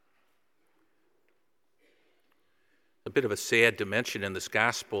bit of a sad dimension in this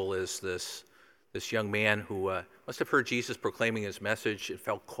gospel is this young man who must have heard Jesus proclaiming his message and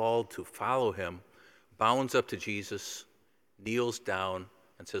felt called to follow him, bounds up to Jesus, kneels down,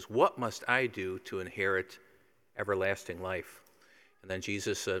 and says, "What must I do to inherit everlasting life?" And then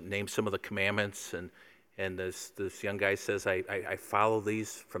Jesus names some of the commandments, and this young guy says, I follow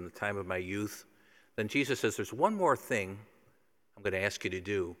these from the time of my youth. Then Jesus says, "There's one more thing I'm going to ask you to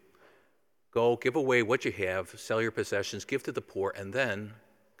do. Go, give away what you have, sell your possessions, give to the poor, and then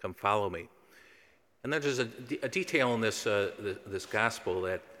come follow me." And then there's a detail in this gospel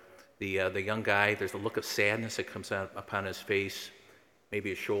that the young guy, there's a look of sadness that comes out upon his face,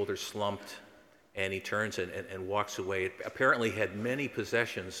 maybe his shoulders slumped, and he turns and walks away. Apparently had many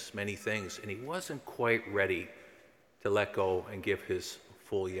possessions, many things, and he wasn't quite ready to let go and give his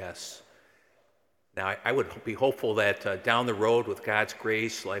full yes. Now, I would be hopeful that down the road with God's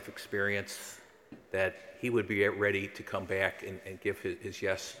grace, life experience, that he would be ready to come back and give his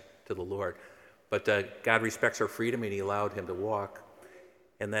yes to the Lord. But God respects our freedom, and he allowed him to walk.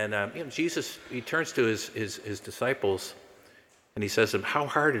 And then Jesus, he turns to his disciples, and he says to them, "How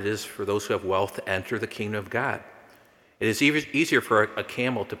hard it is for those who have wealth to enter the kingdom of God. It is easier for a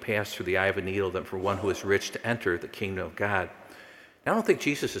camel to pass through the eye of a needle than for one who is rich to enter the kingdom of God." Now, I don't think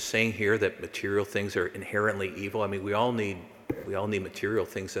Jesus is saying here that material things are inherently evil. I mean, we all need material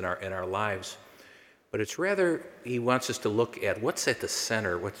things in our lives, but it's rather he wants us to look at what's at the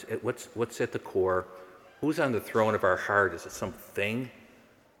center, what's at the core, who's on the throne of our heart. Is it something,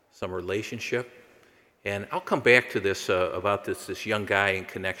 some relationship? And I'll come back to this about this young guy in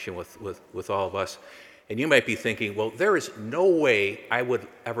connection with all of us. And you might be thinking, well, there is no way I would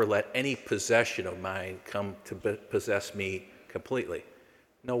ever let any possession of mine come to possess me completely.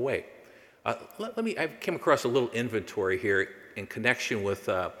 No way. I came across a little inventory here in connection with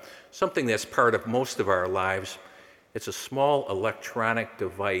something that's part of most of our lives. It's a small electronic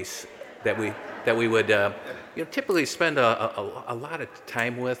device that we would typically spend a lot of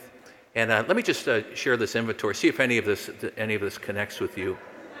time with. And let me just share this inventory. See if any of this connects with you.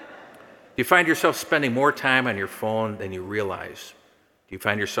 Do you find yourself spending more time on your phone than you realize? Do you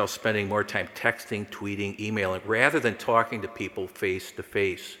find yourself spending more time texting, tweeting, emailing, rather than talking to people face to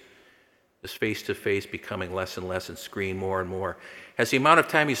face? This face to face becoming less and less and screen more and more. Has the amount of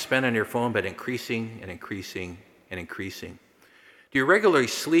time you spend on your phone been increasing and increasing and increasing? Do you regularly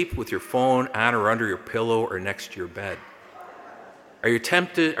sleep with your phone on or under your pillow or next to your bed? Are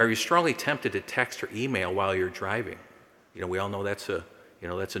you strongly tempted to text or email while you're driving? We all know that's a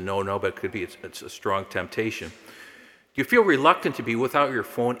no-no, but it's a strong temptation. Do you feel reluctant to be without your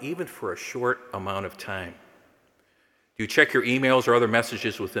phone even for a short amount of time? Do you check your emails or other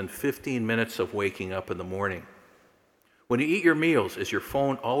messages within 15 minutes of waking up in the morning? When you eat your meals, is your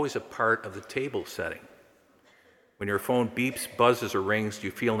phone always a part of the table setting? When your phone beeps, buzzes, or rings, do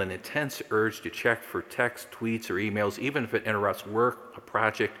you feel an intense urge to check for texts, tweets, or emails, even if it interrupts work, a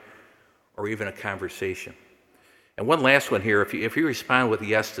project, or even a conversation? And one last one here, if you respond with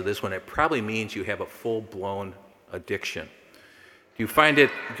yes to this one, it probably means you have a full-blown addiction. Do you find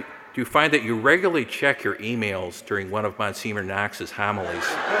that you regularly check your emails during one of Monsignor Knox's homilies?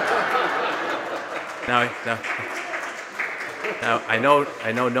 Now I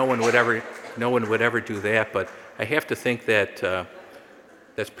know no one would ever do that, but I have to think that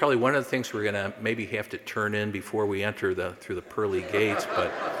that's probably one of the things we're going to maybe have to turn in before we enter through the pearly gates.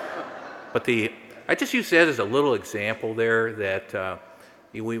 But I just use that as a little example there that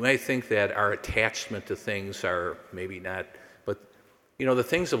we may think that our attachment to things are maybe not, but the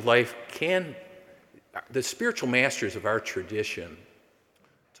things of life the spiritual masters of our tradition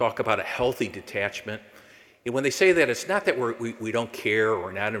talk about a healthy detachment. And when they say that, it's not that we don't care or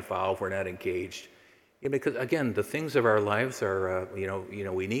we're not involved, we're not engaged. Because again, the things of our lives are,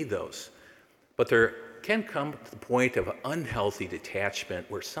 we need those. But there can come to the point of an unhealthy detachment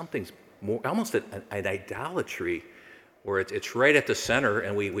where something's more, almost an idolatry, where it's right at the center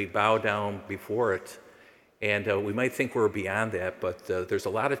and we bow down before it. And we might think we're beyond that, but there's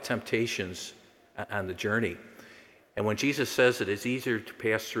a lot of temptations on the journey. And when Jesus says that it's easier to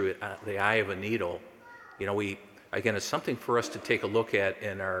pass through the eye of a needle, it's something for us to take a look at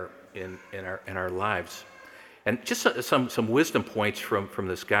in our lives. And just some wisdom points from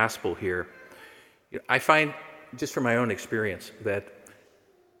this gospel here. I find, just from my own experience, that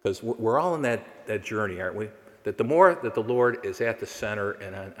because we're all in that journey, aren't we? That the more that the Lord is at the center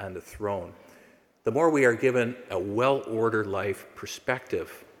and on the throne, the more we are given a well-ordered life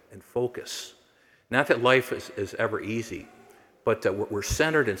perspective and focus. Not that life is ever easy, but we're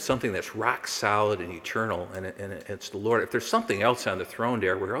centered in something that's rock solid and eternal, and it's the Lord. If there's something else on the throne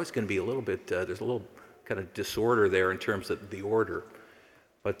there, we're always going to be a little bit, there's a little kind of disorder there in terms of the order.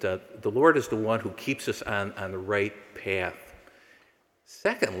 But the Lord is the one who keeps us on the right path.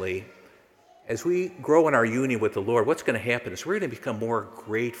 Secondly, as we grow in our union with the Lord, what's going to happen is we're going to become more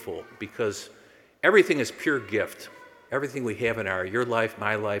grateful, because everything is pure gift. Everything we have in your life,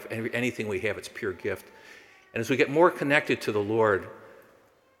 my life, anything we have, it's pure gift. And as we get more connected to the Lord,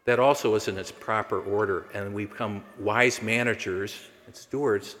 that also is in its proper order, and we become wise managers and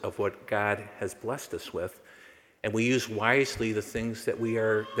stewards of what God has blessed us with, and we use wisely the things that we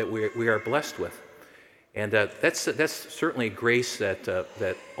are blessed with. And that's certainly grace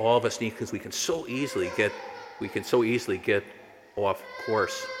that all of us need, because we can so easily get off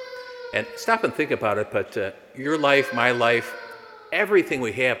course. And stop and think about it. But your life, my life, everything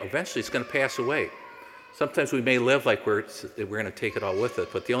we have, eventually it's going to pass away. Sometimes we may live like we're going to take it all with us,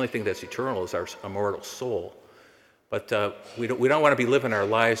 but the only thing that's eternal is our immortal soul. But we don't want to be living our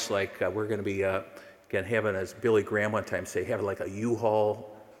lives like we're going to be again having, as Billy Graham one time say, having like a U-Haul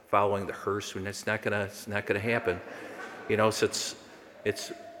following the hearse, and it's not gonna happen, So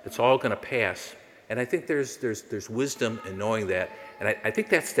it's all gonna pass. And I think there's wisdom in knowing that, and I think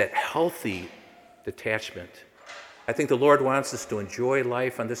that's that healthy detachment. I think the Lord wants us to enjoy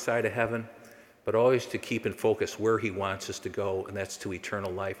life on this side of heaven, but always to keep in focus where He wants us to go, and that's to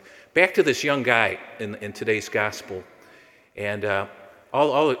eternal life. Back to this young guy in today's gospel, and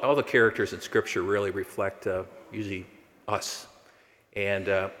all the characters in Scripture really reflect usually us.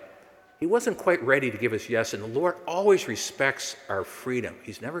 And he wasn't quite ready to give us yes, and the Lord always respects our freedom.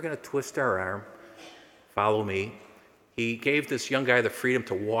 He's never going to twist our arm, follow me. He gave this young guy the freedom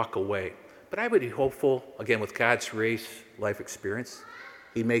to walk away. But I would be hopeful, again, with God's race life experience,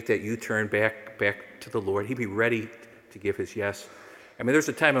 he'd make that U-turn back to the Lord. He'd be ready to give his yes. I mean, there's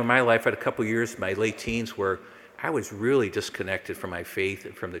a time in my life, I had a couple years, my late teens, where I was really disconnected from my faith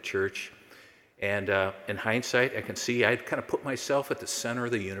and from the church. And in hindsight, I can see I'd kind of put myself at the center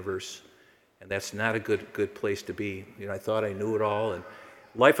of the universe, and that's not a good place to be. I thought I knew it all, and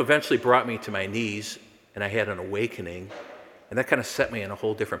life eventually brought me to my knees, and I had an awakening, and that kind of set me on a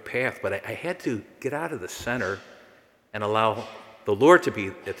whole different path. But I had to get out of the center and allow the Lord to be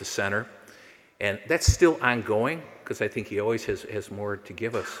at the center, and that's still ongoing, because I think He always has more to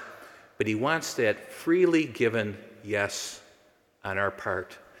give us. But He wants that freely given yes on our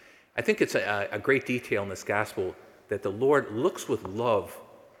part. I think it's a great detail in this gospel that the Lord looks with love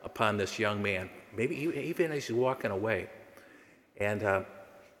upon this young man, maybe even as he's walking away. And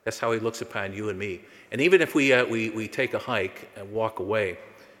that's how He looks upon you and me. And even if we take a hike and walk away,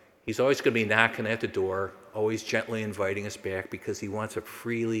 He's always going to be knocking at the door, always gently inviting us back, because He wants a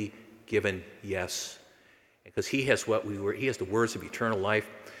freely given yes. Because He has He has the words of eternal life.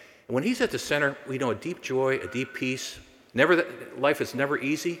 And when He's at the center, we know a deep joy, a deep peace. Life is never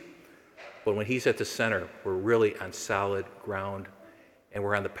easy. But when He's at the center, we're really on solid ground, and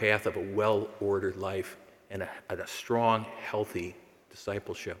we're on the path of a well-ordered life and a strong, healthy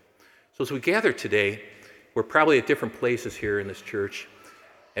discipleship. So as we gather today, we're probably at different places here in this church,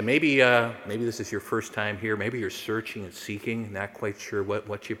 and maybe this is your first time here. Maybe you're searching and seeking, not quite sure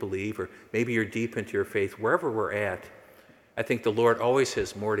what you believe, or maybe you're deep into your faith. Wherever we're at, I think the Lord always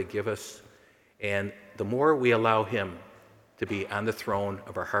has more to give us, and the more we allow Him to be on the throne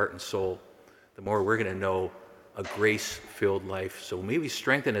of our heart and soul, the more we're going to know a grace-filled life. So may we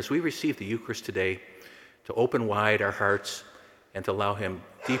strengthen as we receive the Eucharist today to open wide our hearts and to allow Him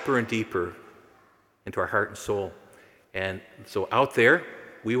deeper and deeper into our heart and soul. And so out there,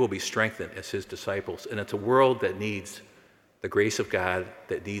 we will be strengthened as His disciples. And it's a world that needs the grace of God,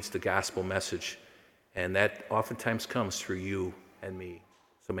 that needs the gospel message. And that oftentimes comes through you and me.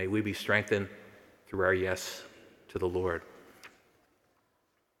 So may we be strengthened through our yes to the Lord.